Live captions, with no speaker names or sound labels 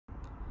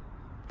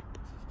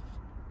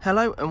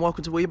Hello and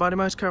welcome to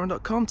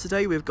Motorcaravan.com.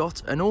 Today we've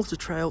got an Auto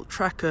Trail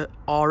Tracker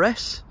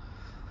RS.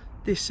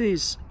 This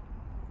is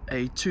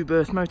a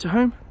 2-berth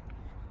motorhome,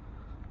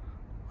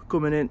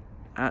 coming in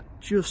at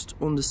just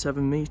under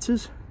 7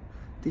 metres.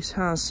 This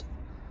has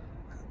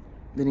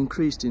been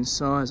increased in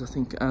size, I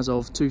think, as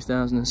of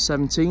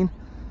 2017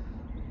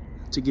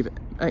 to give it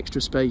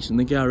extra space in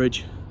the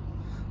garage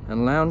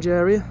and lounge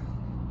area.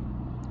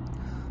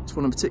 This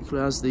one in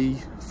particular has the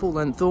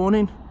full-length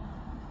awning,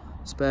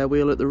 spare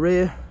wheel at the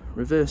rear,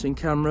 reversing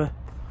camera,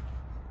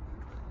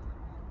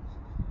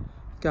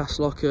 gas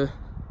locker,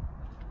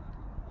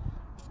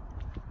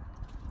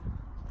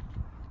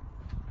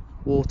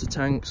 water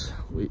tanks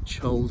which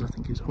hold, I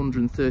think it's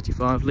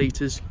 135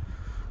 litres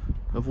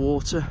of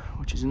water,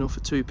 which is enough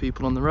for 2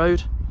 people on the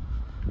road.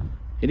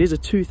 It is a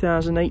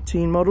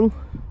 2018 model,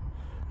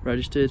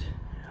 registered,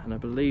 and I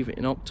believe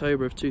in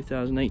October of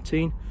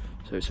 2018,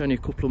 so it's only a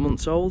couple of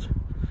months old.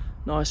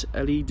 Nice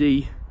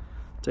LED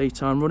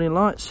daytime running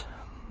lights,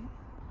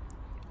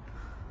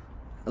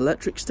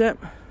 electric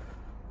step,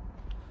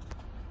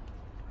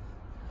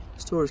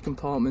 storage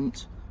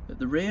compartment at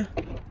the rear,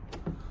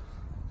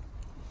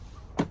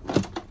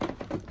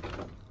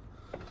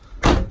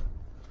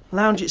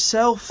 lounge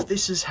itself.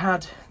 This has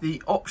had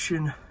the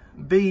option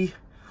B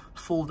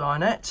full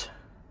dinette,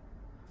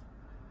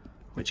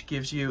 which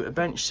gives you a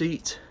bench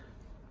seat,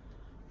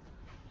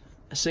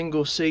 a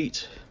single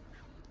seat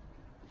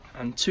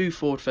and 2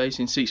 forward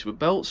facing seats with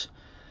belts,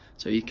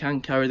 so you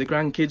can carry the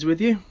grandkids with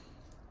you.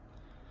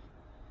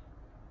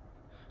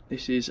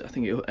 This is, I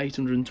think, an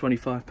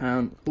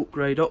 £825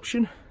 upgrade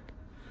option.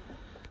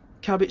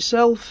 Cab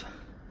itself,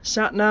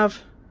 sat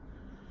nav,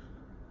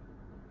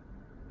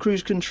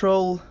 cruise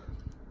control,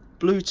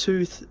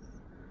 Bluetooth,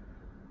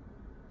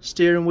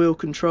 steering wheel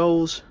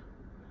controls,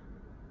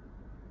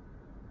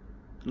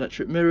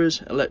 electric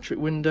mirrors, electric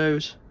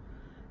windows,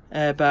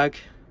 airbag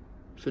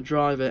for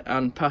driver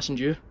and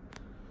passenger,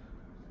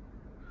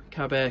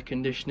 cab air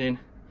conditioning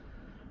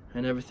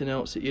and everything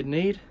else that you'd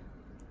need.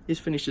 It's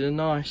finished in a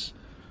nice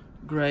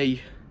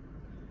grey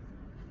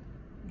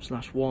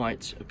 /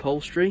 white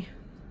upholstery.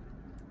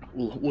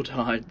 Would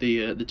hide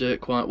the dirt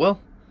quite well.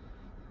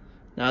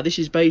 Now this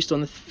is based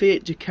on the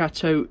Fiat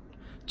Ducato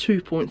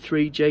 2.3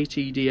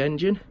 JTD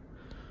engine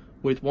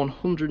with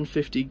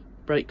 150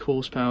 brake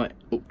horsepower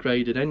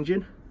upgraded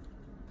engine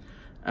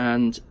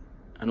and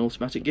an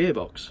automatic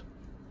gearbox.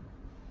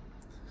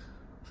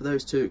 For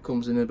those two it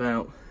comes in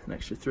about an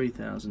extra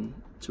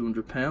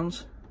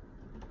 £3,200.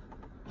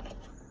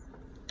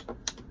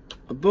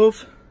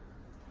 Above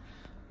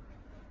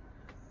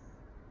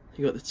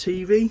you got the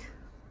TV,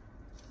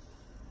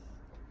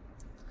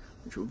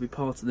 which will be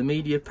part of the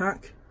media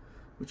pack,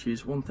 which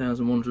is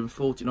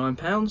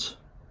 £1,149.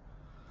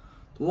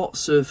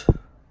 Lots of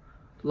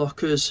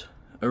lockers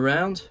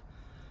around,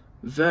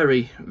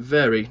 very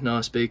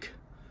nice big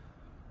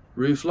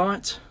roof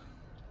light,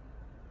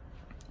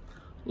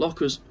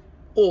 lockers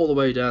all the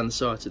way down the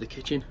side of the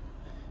kitchen.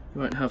 You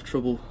won't have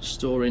trouble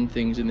storing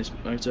things in this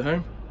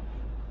motorhome.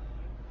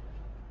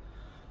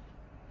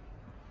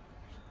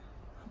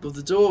 Above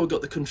the door we've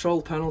got the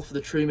control panel for the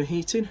Truma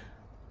heating,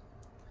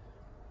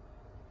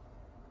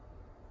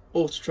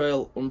 Auto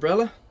Trail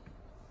umbrella,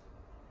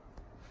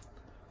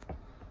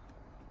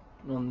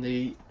 and on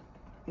the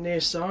near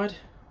side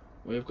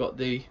we've got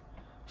the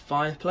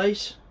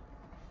fireplace,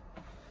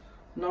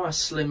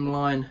 nice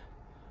slimline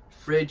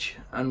fridge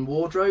and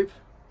wardrobe.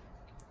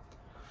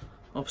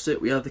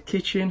 Opposite we have the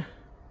kitchen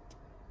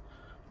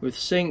with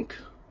sink,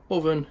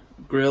 oven,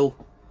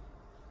 grill,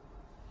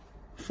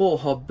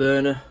 4-hob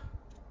burner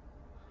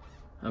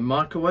and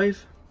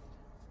microwave.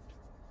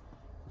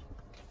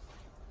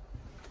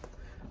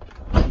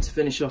 And to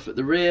finish off at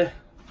the rear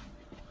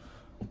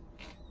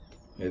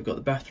we've got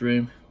the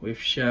bathroom with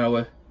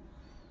shower,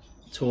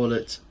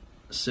 toilet,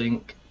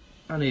 sink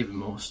and even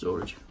more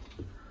storage.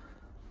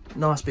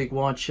 Nice big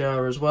wide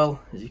shower as well,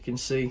 as you can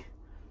see,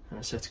 and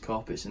a set of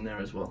carpets in there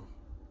as well.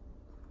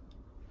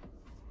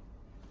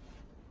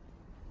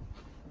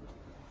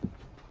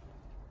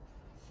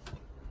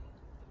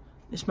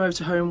 This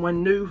motorhome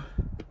when new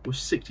was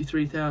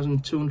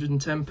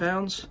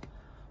 £63,210.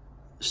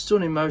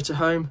 Stunning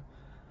motorhome,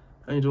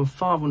 only done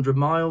 500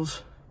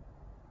 miles,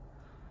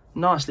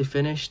 nicely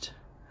finished,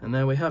 and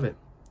there we have it.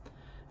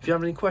 If you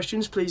have any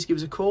questions, please give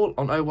us a call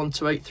on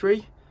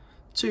 01283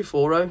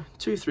 240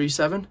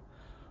 237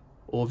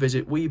 or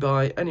visit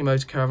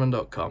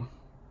WeBuyAnyMotorcaravan.com.